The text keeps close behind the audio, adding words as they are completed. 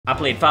I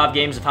played 5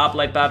 games of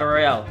Hoplite Battle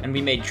Royale, and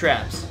we made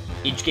traps.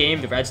 Each game,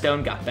 the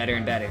redstone got better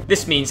and better.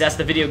 This means as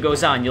the video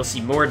goes on, you'll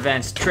see more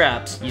advanced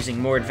traps using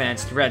more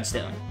advanced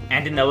redstone.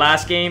 And in the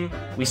last game,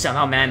 we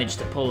somehow managed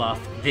to pull off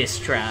this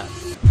trap.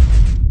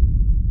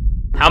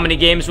 How many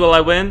games will I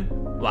win?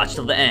 Watch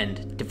till the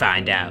end to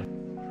find out.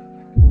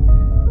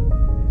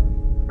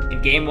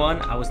 In game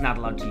 1, I was not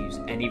allowed to use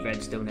any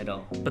redstone at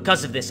all.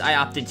 Because of this, I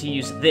opted to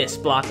use this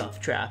block-off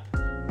trap.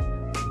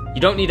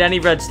 You don't need any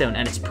redstone,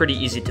 and it's pretty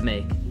easy to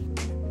make.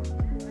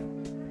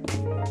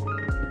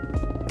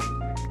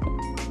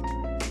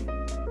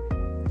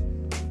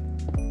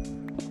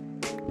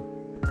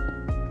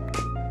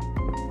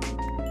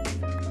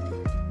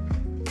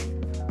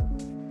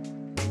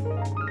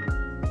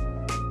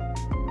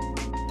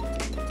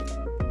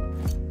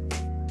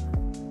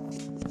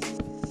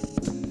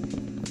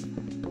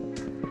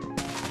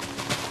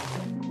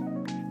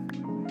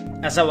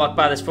 As I walked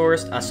by this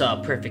forest, I saw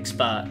a perfect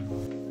spot.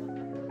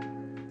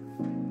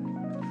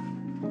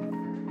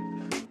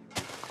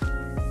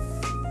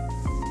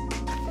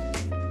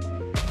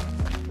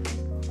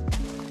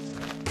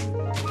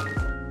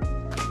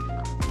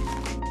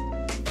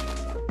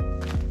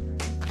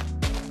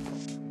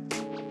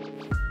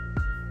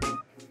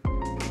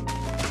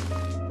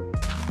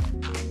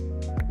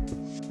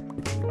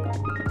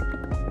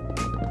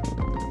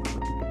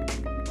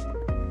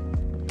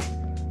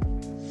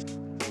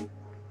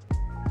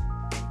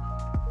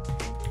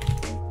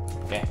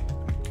 Okay,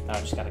 now I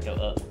just gotta go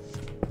up.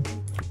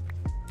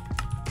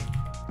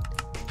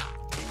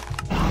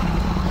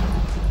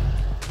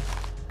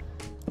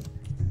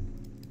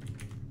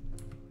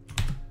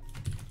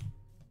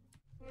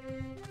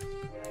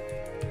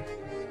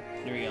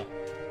 Here we go.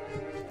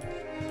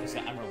 Just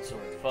got emerald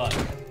sword. Fuck.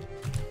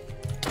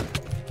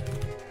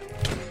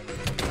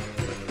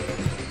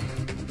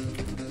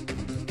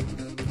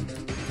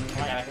 Oh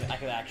my god, I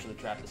could actually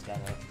trap this guy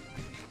though.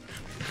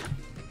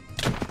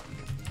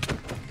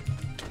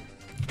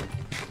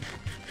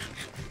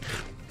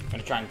 I'm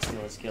gonna try and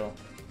steal his kill.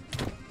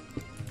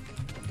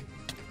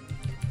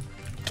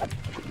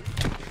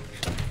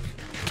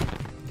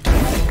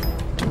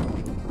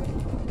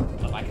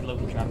 Oh, I can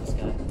Loki trap this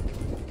guy.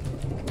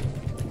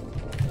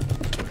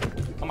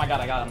 Oh my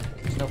god, I got him.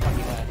 There's no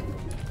fucking way.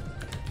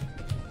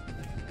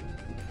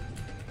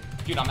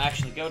 Dude, I'm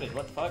actually goated.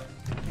 What the fuck?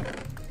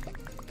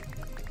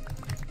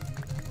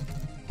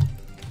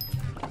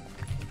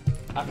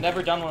 I've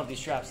never done one of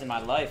these traps in my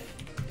life.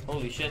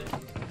 Holy shit.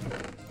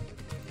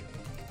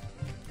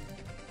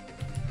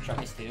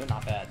 Sharpness 2,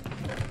 not bad.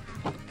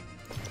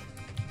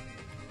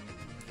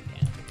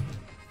 Yeah.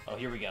 Oh,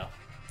 here we go.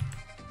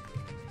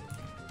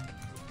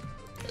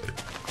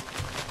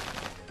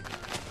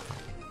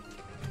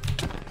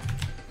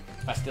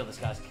 If I steal this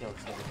guy's kill,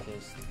 it's gonna be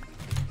pissed.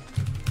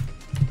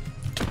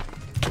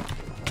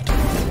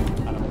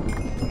 I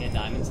don't get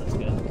diamonds, that's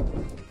good.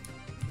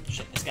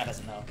 Shit, this guy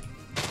doesn't know.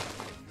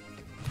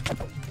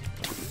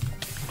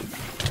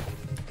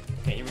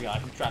 Okay, here we go, I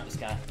can trap this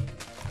guy.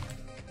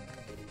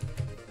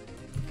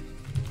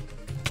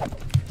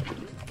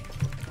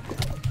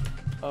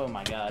 Oh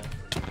my god.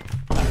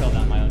 I fell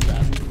down my own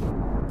trap.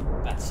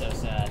 That's so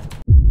sad.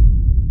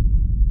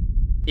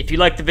 If you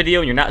liked the video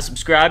and you're not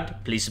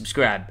subscribed, please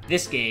subscribe.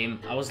 This game,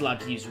 I was allowed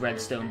to use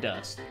redstone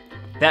dust.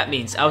 That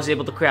means I was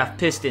able to craft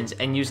pistons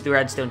and use the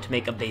redstone to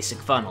make a basic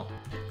funnel.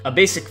 A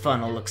basic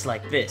funnel looks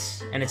like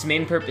this, and its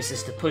main purpose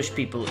is to push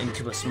people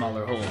into a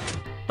smaller hole.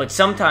 But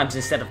sometimes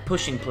instead of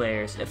pushing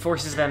players, it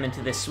forces them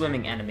into this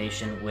swimming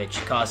animation,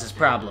 which causes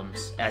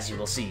problems, as you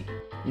will see.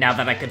 Now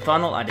that I could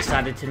funnel, I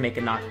decided to make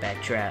a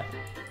knockback trap.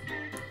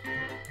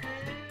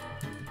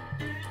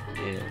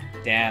 Dude,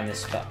 damn,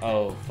 this spot.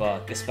 Oh,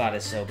 fuck. This spot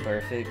is so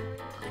perfect.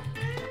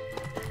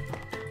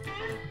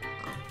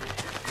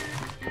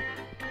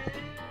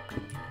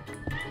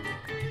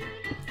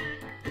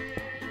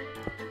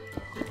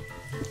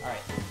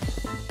 Alright.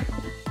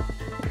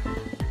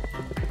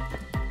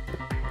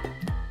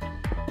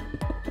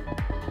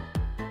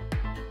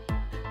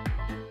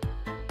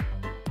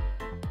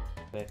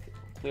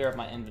 Clear up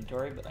my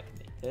inventory, but I can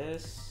make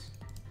this.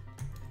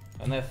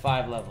 I only have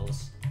 5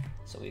 levels.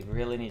 So we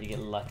really need to get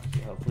lucky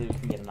here. Hopefully we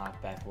can get a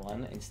knockback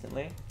one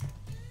instantly.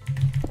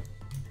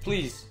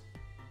 Please!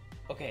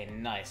 Okay,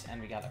 nice. And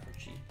we got it for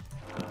cheap.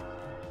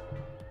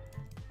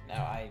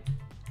 Now I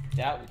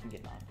doubt we can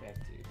get knockback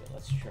too, but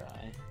let's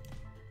try.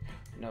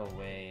 No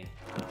way.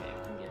 Okay,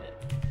 we can get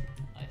it.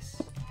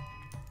 Nice.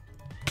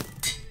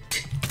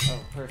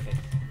 Oh, perfect.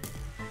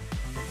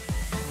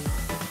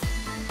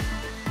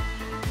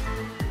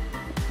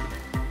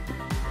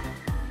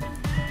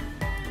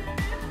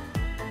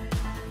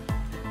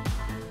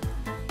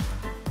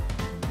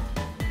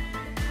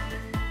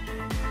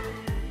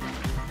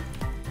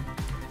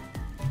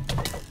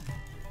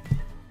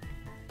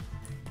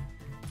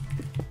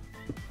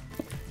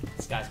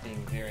 This guy's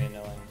being very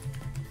annoying.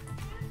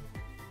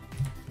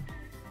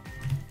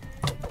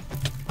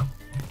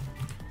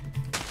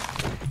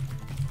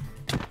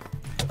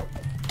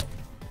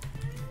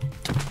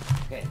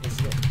 Okay, this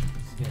is good.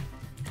 This is good.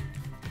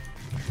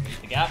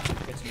 The gap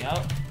gets me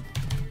out.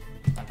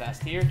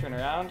 past here, turn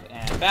around,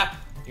 and bap!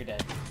 You're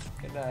dead.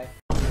 Goodbye.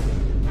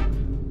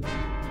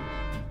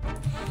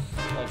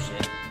 Oh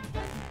shit.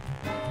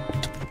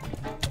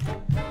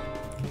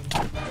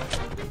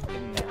 Get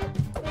in there.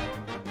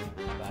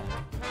 Goodbye.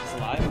 He's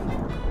alive?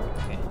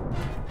 Okay.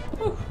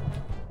 Whew.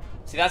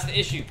 See, that's the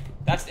issue.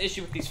 That's the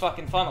issue with these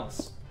fucking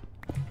funnels.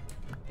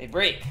 They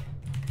break.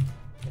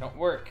 They don't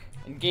work.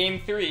 In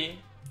game 3,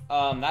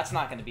 that's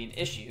not gonna be an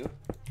issue.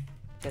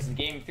 Because in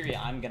game 3,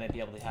 I'm going to be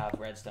able to have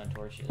redstone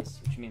torches,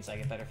 which means I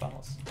get better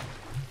funnels.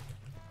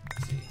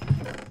 Let's see.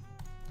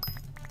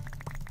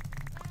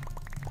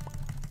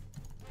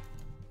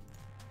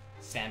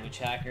 Sandwich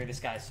hacker. This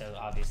guy's so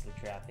obviously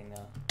trapping,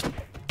 though.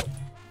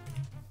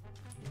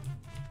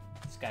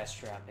 This guy's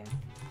trapping.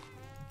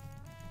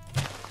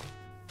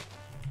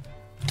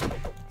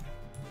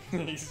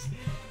 He's...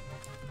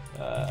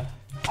 Alright,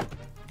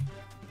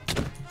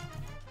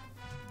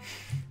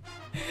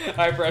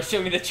 bro,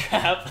 show me the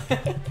trap.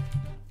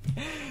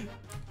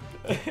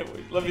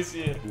 Wait, let me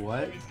see it.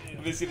 What?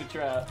 Let me see the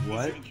trap.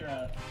 What?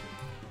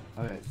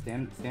 Okay,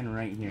 stand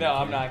right here. No,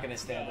 I'm not gonna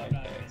stand right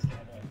there.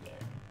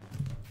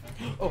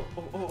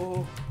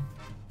 Oh.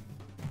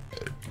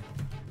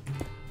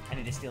 I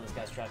need to steal this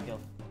guy's trap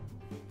kill.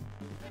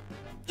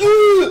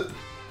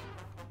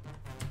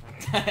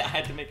 I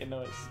had to make a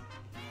noise.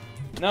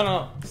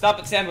 No. Stop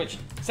it, Sandwich.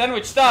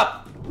 Sandwich,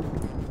 stop!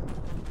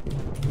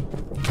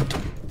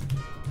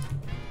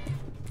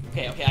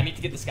 Okay, I need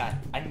to get this guy.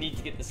 I need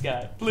to get this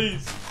guy.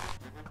 Please.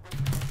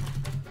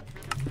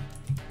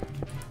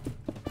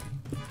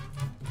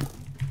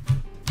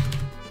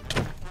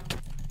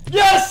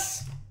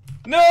 Yes!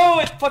 No,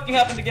 it fucking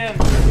happened again.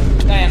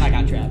 And I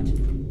got trapped.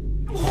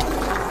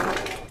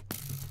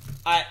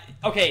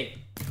 Okay.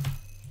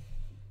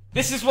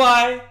 This is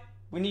why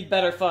we need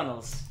better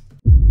funnels.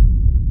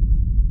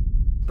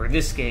 For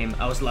this game,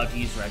 I was allowed to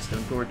use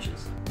redstone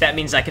torches. That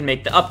means I can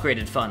make the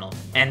upgraded funnel,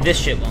 and this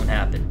shit won't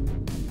happen.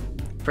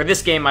 For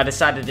this game, I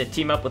decided to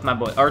team up with my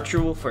boy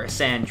Archul for a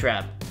sand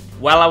trap.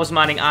 While I was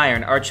mining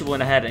iron, Archul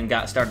went ahead and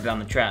got started on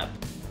the trap.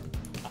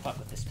 I fuck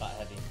with this spot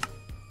heavy.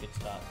 Good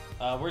spot.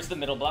 Where's the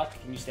middle block?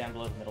 Can you stand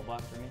below the middle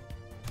block for me?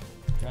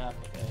 Trap,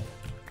 okay.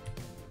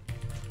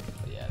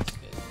 But yeah, it's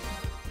good.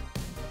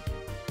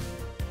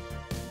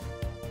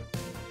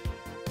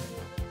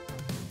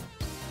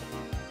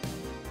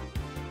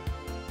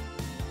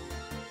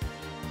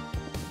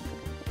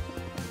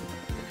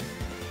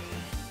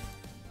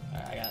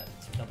 Alright, I got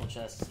some double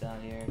chests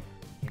down here.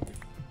 I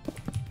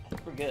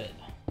think we're good.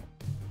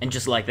 And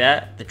just like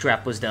that, the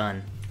trap was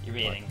done. You're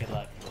baiting. Good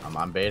luck.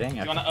 I'm baiting. Do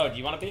you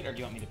want to bait or do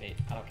you want me to bait?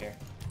 I don't care.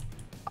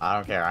 I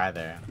don't care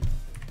either.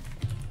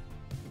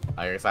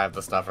 I guess I have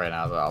the stuff right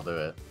now, so I'll do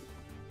it.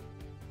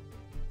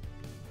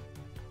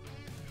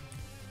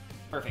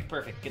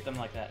 Perfect. Get them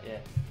like that, yeah.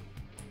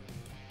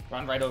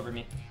 Run right over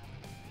me.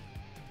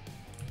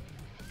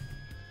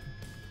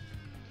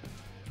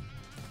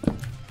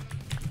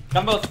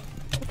 Come both.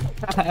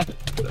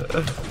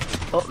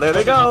 Oh, there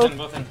they go.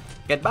 Both in.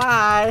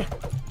 Goodbye.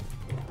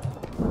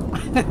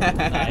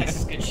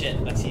 Nice, good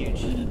shit. That's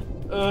huge.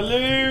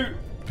 Loot!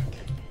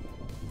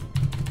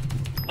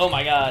 Oh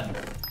my god.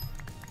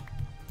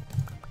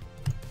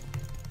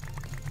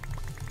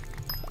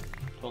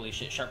 Holy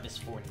shit, sharpness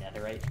 4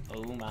 netherite.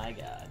 Oh my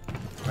god.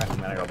 Right, I'm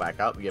gonna go back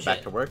up and get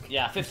back to work.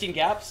 Yeah, 15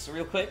 gaps,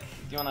 real quick. Do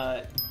you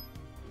wanna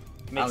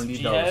make some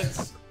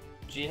G-heads?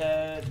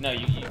 G-head? No,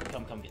 you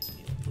come get some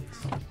healing,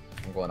 please.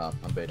 I'm going up.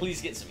 I'm baiting.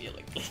 Please get some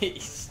healing,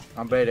 please.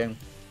 I'm baiting.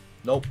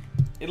 Nope.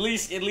 At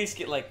least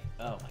get like,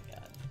 oh my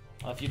god.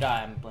 Well, if you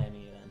die, I'm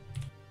blaming you then.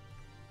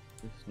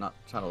 Just not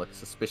trying to look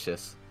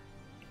suspicious.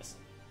 Yes.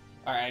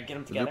 Alright, get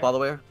them together. Loop all the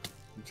way?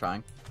 I'm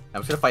trying.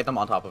 I'm just gonna fight them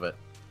on top of it.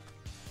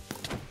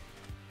 I'm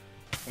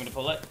gonna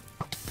pull it.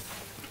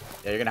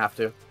 Yeah, you're gonna have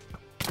to.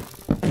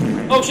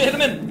 Oh shit, hit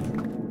him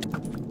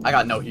in! I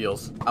got no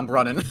heals. I'm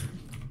running.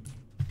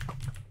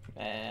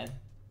 Man.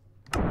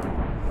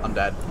 I'm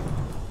dead.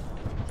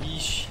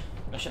 Yeesh.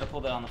 I should have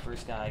pulled it on the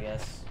first guy, I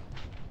guess.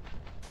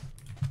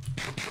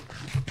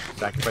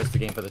 Sacrifice the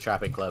game for the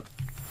trapping clip.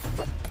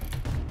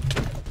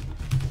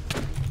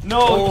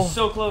 No, it was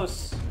so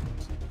close.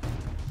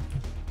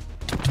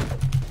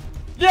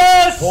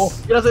 Yes! Oh,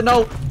 he doesn't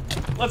know.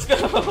 Let's go.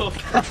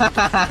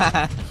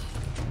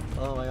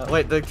 Oh my god.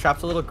 Wait, the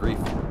trap's a little grief.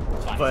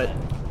 Fine, But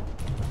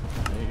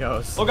there he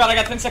goes. oh god, I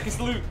got 10 seconds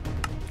to loot.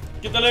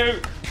 Get the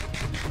loot.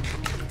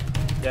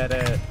 Get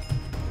it.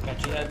 Got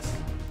G-heads.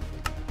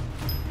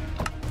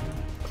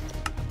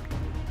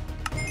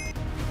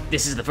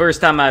 This is the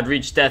first time I'd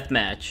reached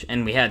deathmatch,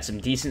 and we had some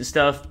decent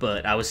stuff,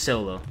 but I was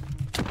solo.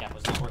 That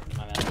was not working,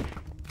 my man.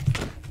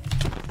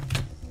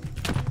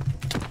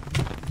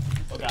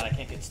 Oh god, I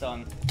can't get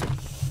stung.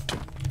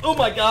 Oh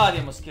my god, he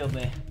almost killed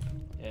me.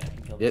 Yeah, I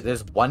can kill this.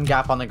 There's one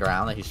gap on the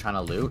ground that he's trying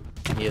to loot.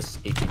 He has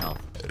 18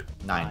 health.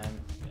 9.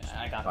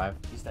 Yeah, I got 5.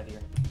 him. He's dead here.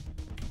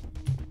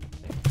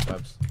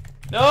 Whoops.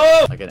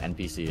 No! Like an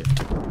NPC.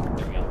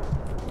 There we go.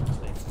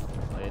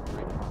 Play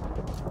 3.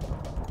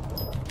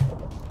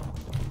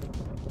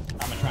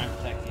 I'm gonna try and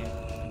protect you.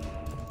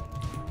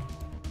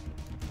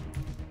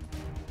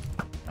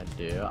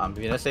 you. I'm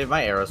gonna save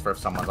my arrows for if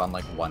someone's on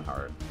like 1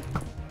 heart,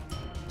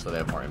 so they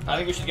have more I impact.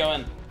 think we should go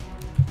in.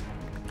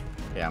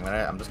 Yeah,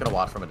 I'm just gonna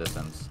watch from a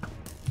distance.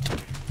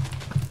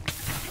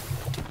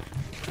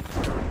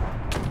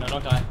 No,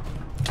 don't die.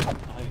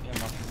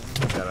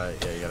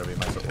 You gotta be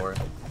my support.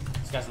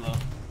 This guy's low.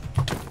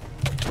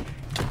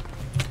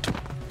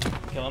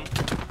 Kill him.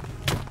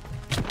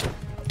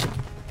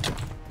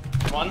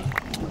 1.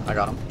 I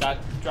got him.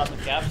 Drop the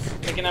caps.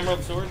 Take an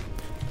emerald sword.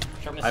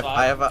 Sharpness 5.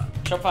 I have a.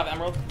 Sharp 5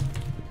 emerald.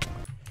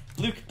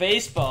 Luke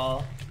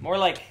baseball. More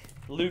like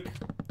Luke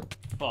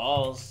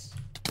balls.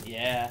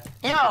 Yeah.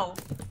 Yo,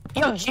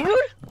 Jude?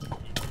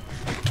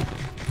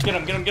 Get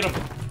him.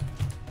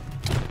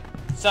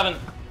 7.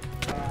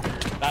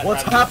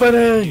 What's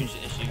happening? Huge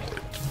issue.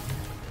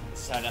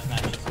 This is how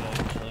deathmatches go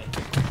usually.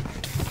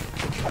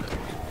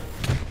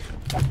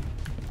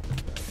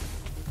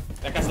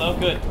 That guy's low.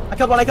 Good. I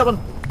killed one. I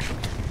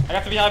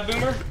got to be high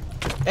boomer.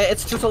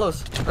 It's 2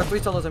 solos. Or 3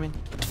 solos, I mean.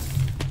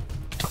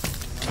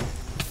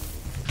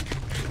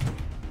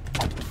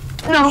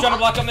 No. Trying to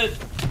block up mid.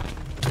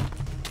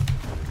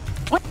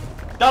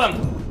 Got him.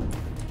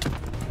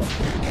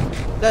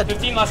 Dead.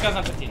 15. Last guy's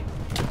on 15.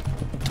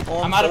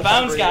 Oh, I'm out of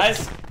bounds,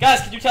 guys.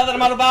 Guys, can you tell that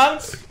I'm out of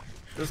bounds?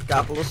 This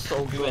grapple is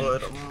so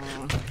good.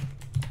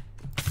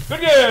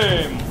 Good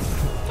game.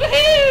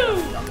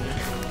 Woohoo!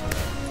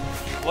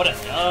 What a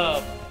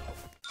dub.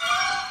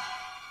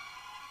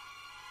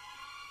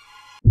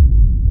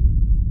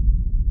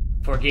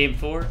 For game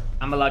 4,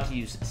 I'm allowed to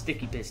use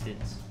sticky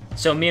pistons.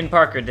 So me and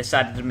Parker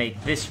decided to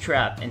make this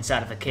trap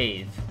inside of a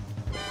cave.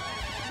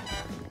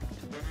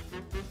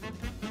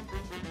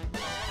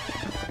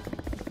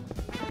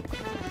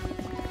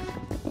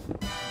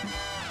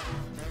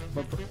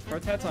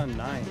 Quartet's on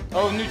 9.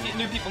 Oh, new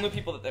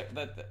people that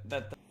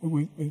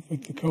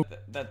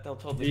they'll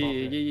totally fall for.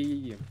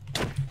 Yeah.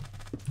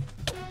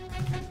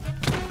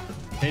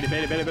 Beta.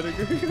 I'm gonna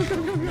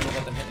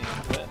let them hit me.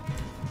 Quit.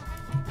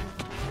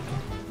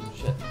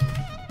 Shit.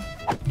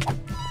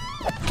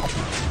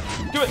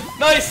 Do it!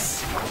 Nice!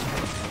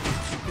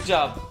 Good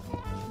job.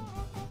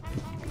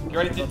 You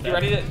ready to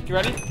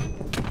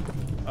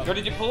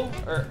pull?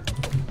 Or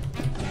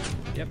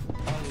Yep.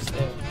 oh, he's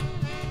there.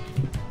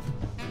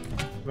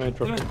 Right,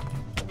 drop it.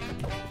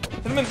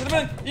 Hit him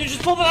in! You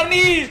just pulled it on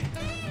me!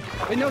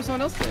 Wait, no,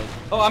 someone else did.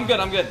 Oh, I'm good.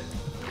 I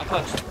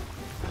clutched.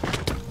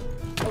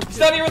 He's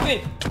down here with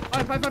me!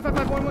 Alright,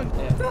 5, 1.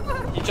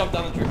 Yeah. He jumped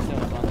down the troops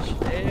down a bunch.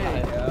 There you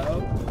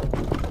go.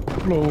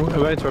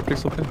 Hello, wait, drop click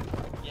something.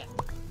 Yeah.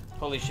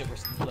 Holy shit, we're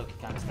Loki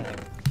kind of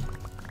stacked.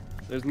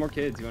 There's more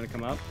kids. You want to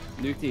come up?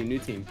 New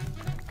team.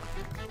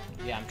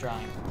 Yeah, I'm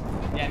trying.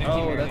 Yeah, new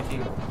Oh, team. that's New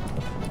team.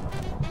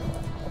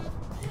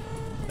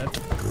 That's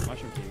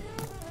mushroom team.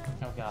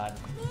 Oh god.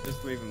 There's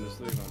 3 of them.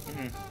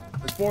 Mm-hmm.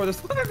 There's 4.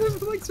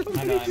 There's like so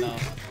I many. know.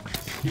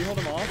 Can you hold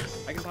them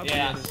off? I can pop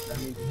Yeah. them. That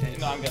means you can't.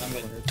 No, I'm good.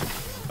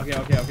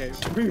 Okay.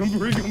 Bring them.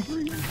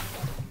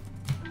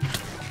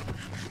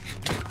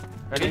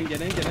 Ready?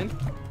 Get in.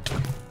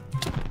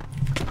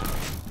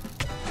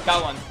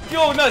 Got one.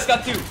 Yo, nice,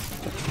 got 2. Huge.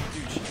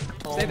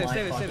 Stay there.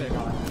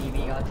 TV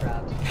got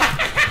trapped.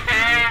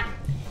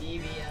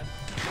 DVF.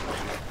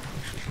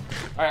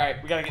 Alright,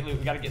 we gotta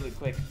get loot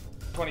quick.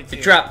 22.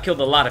 The trap killed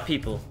a lot of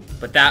people,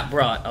 but that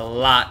brought a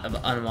lot of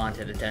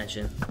unwanted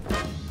attention.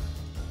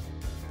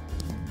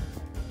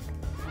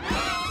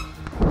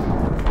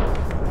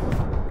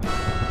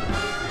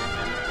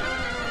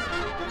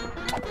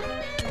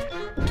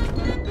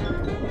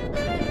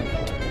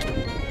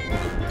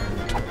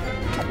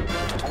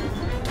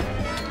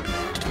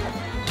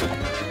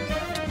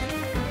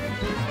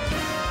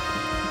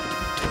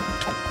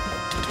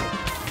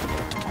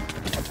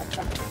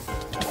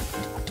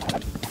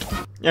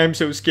 I'm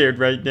so scared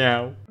right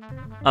now.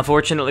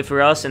 Unfortunately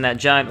for us, in that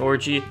giant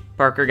orgy,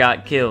 Parker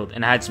got killed,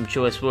 and I had some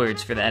choice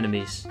words for the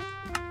enemies.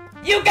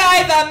 You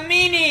guys are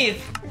meanies!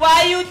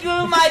 Why you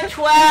do my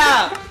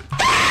trap?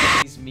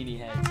 These meanie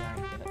heads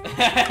aren't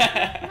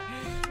gonna...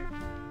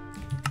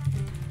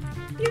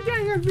 You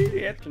guys are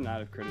really. I should not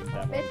have critted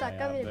that one. Beta,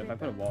 come here, But if I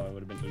put a wall, it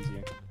would have been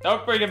easier.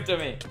 Don't bring him to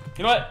me.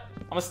 You know what?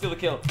 I'm gonna steal the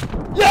kill.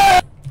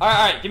 Yeah!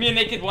 Alright, give me a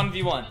naked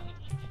 1v1.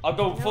 I'll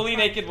go fully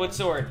naked with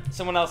sword.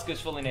 Someone else goes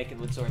fully naked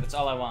with sword. That's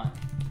all I want.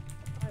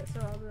 Alright,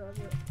 so I'll do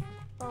it.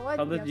 Oh, why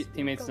Tell do the you guys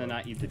teammates go to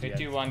not eat the 3, jet.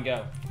 2, 1,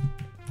 go.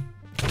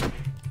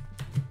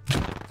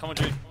 Come on,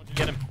 Jude.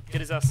 Get him.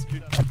 Get his ass,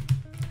 Jude.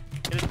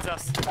 Get his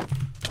ass.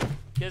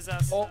 Get his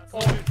ass. Oh.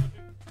 Come on, Jude.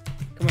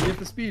 Come on, get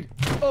the speed.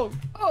 Oh.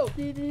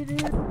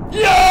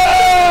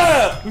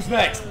 Yeah! Who's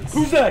next?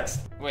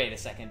 Wait a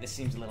second. This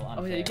seems a little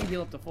unfair. Oh yeah, you can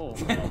heal up to full.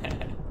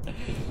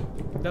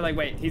 They're like,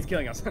 wait, he's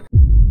killing us.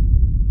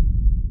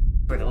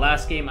 For the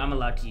last game, I'm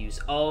allowed to use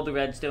all the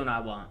redstone I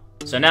want.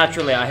 So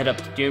naturally, I hit up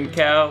to Doom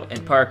Cow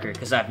and Parker,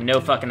 because I have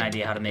no fucking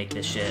idea how to make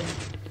this shit.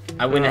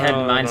 I went ahead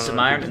and mined some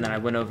iron, and then I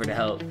went over to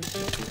help.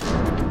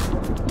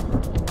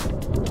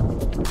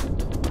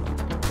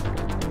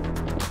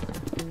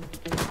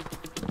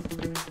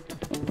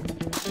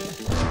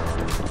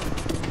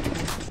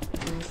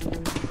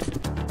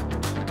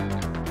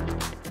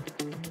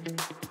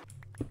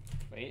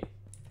 Wait.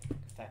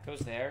 that goes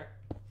there,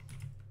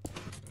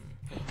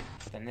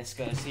 then this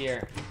goes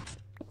here.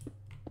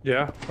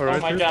 Yeah. All right.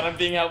 Oh my dude. god, I'm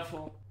being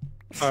helpful.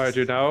 All right,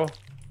 dude. Now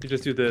you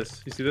just do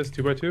this. You see this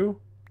 2x2?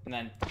 And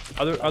then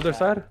Other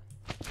side.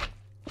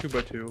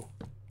 2x2.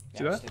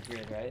 See that? just a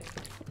grid, right?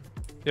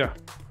 Yeah.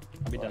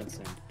 I'll be done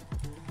soon.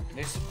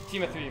 There's a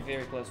team of 3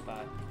 very close by.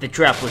 The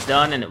trap was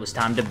done and it was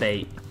time to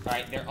bait. All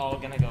right, they're all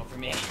gonna go for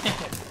me.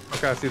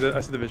 Okay, I see the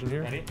vision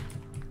here. Ready?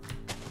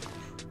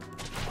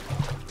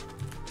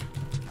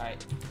 All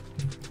right.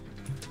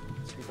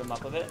 Scoop them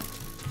up a bit.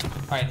 All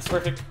right, it's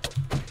perfect.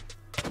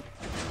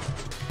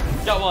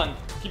 Got one.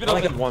 Keep it I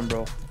only got open. one,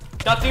 bro.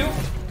 Got 2.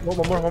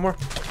 One more.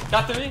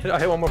 Got 3. I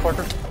hit one more,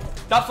 Parker.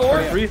 Got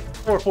 4. 3,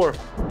 4.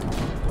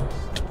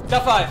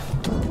 Got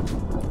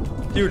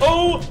 5. Huge.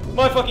 Oh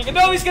my fucking!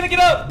 No, he's gonna get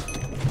up.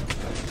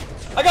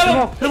 I got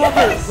him. Hit him up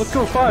there. Let's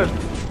go,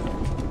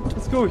 5.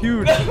 Let's go,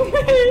 huge.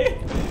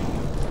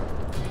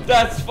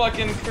 That's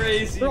fucking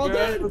crazy, We're all bro.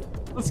 dead.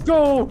 Let's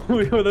go.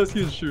 Yo, that's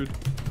huge, shoot.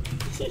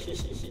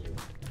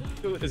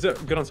 Is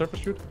it good on surface,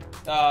 shoot?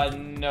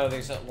 No,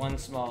 there's one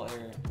small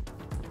area.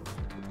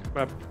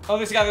 Map. Oh,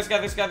 this guy. There's I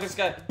another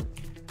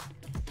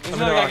know,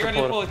 guy. I Get can ready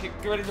to pull pull it.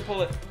 Get ready to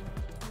pull it.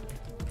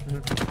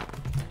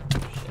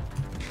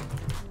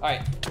 All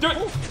right, do it.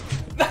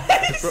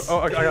 Nice. Bro, oh,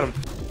 I got him.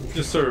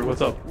 Yes, sir.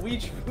 What's up?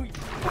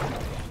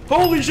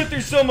 Holy shit!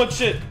 There's so much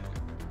shit.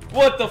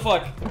 What the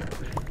fuck?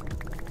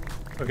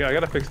 Okay, I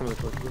gotta fix some of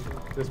this.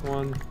 This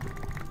one.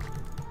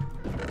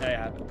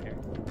 Yeah, here.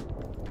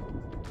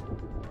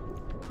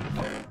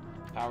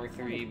 Power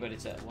 3, but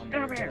it's at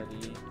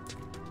 130.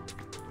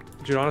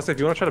 Dude, honestly, if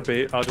you want to try to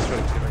bait, I'll just try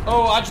to see if I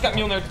Oh, I just got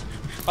Mjolnir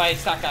by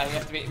that guy.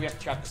 We have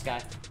to trap this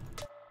guy.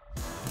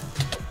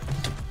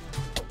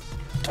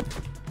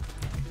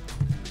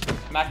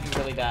 I'm acting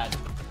really bad.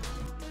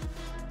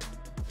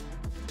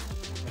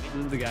 This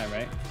is the guy,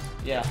 right?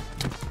 Yeah.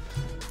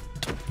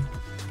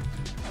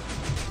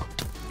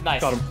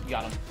 Nice. Got him. You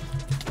got him.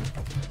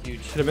 Huge.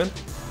 hit him in.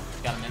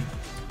 Got him in.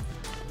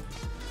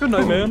 Good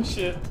night, man.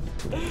 Shit.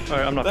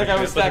 Alright, I'm not That guy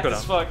fixing was it. Let stacked it go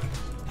as down. fuck.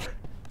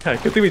 Yeah,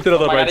 good thing we did it on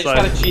Oh the my right god,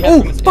 I just got a side. G Oh,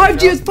 from his 5G,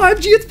 intro. it's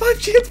 5G, it's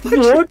 5G, it's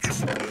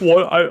 5G.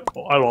 What?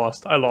 I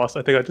lost.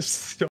 I think I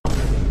just. Power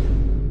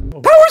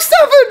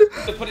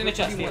 7! So put it in a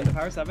chest. What, Ian. the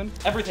Power 7?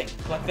 Everything.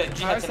 Like the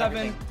G Power heads and 7,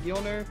 everything.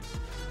 Mjolnir,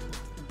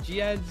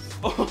 G-Heads.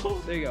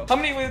 Oh. There you go. How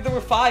many? There were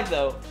 5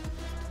 though.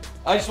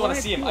 I just want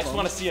to see him. I just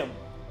want to see him.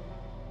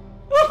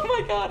 Oh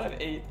my god, I'm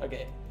 8.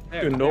 Okay.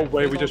 There, Dude, no there,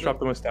 way there's we all just the- dropped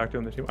them with stacked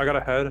on the team. I got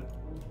a head.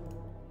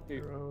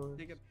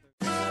 Take it.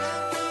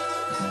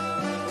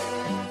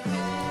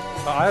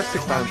 I have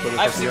 6 times, but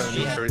I have if I 6 can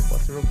G get very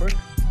blessing real quick.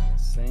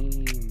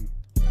 Same.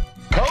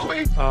 I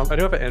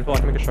do have an anvil. I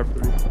can make a sharp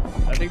 3.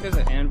 I think there's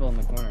an anvil in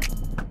the corner.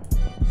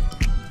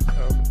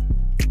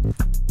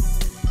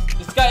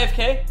 Is this guy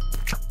FK?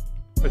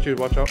 But dude,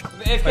 watch out. The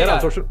AFK I got guy. an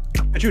absorption.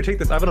 But you take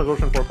this. I have an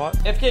absorption 4 pot.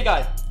 FK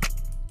guy.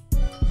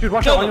 Dude,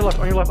 watch Kill out. On him. your left.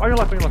 On your left. On your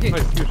left. On your left. Okay.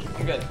 Nice. Huge.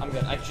 I'm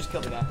good. I just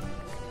killed the guy.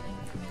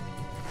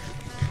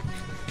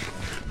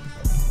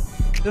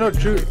 No,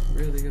 Jude.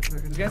 Really good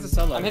target. This guy's a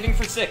solo. I'm hitting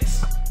for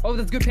 6. Oh,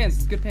 that's good pants.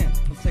 That's good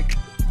pants. Let's take.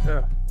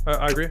 Yeah.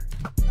 I agree.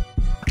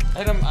 I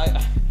hit him. I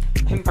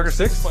hit him for Parker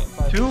 6.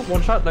 6.5. 2.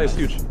 1 shot. Nice.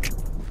 Huge.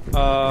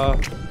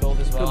 Gold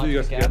as well. Kill you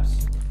guys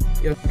gaps.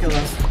 Yo, kill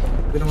us.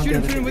 We don't want Shoot the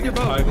him, other shoot him with your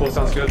bow. Alright, cool.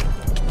 Sounds good.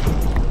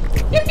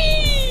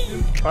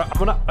 Yippee! Alright, I'm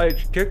gonna.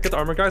 Get the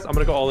armor, guys. I'm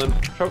gonna go all in.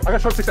 I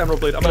got sharp 6 emerald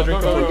blade. I'm gonna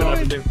drink go, the go,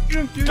 after the game. Shoot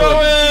him, shoot him.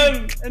 Go in!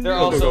 And They're go,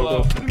 all go, so go,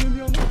 low. go. Put him in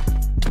the Mjolnir.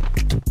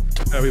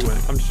 Yeah, we win.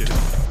 I'm just cheating.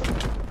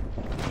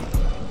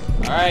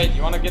 Alright,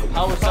 you wanna get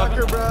power 7?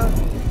 No,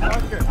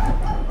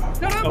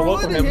 Oh,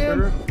 welcome,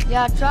 hamburger.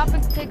 Yeah,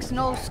 dropping takes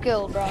no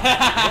skill, bro.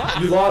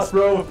 You lost,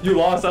 bro. You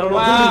lost. I don't know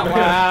Wow, what to do, man.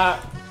 wow.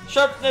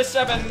 Sharpness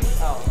 7.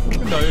 Oh.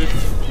 No,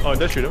 oh,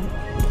 did I shoot him?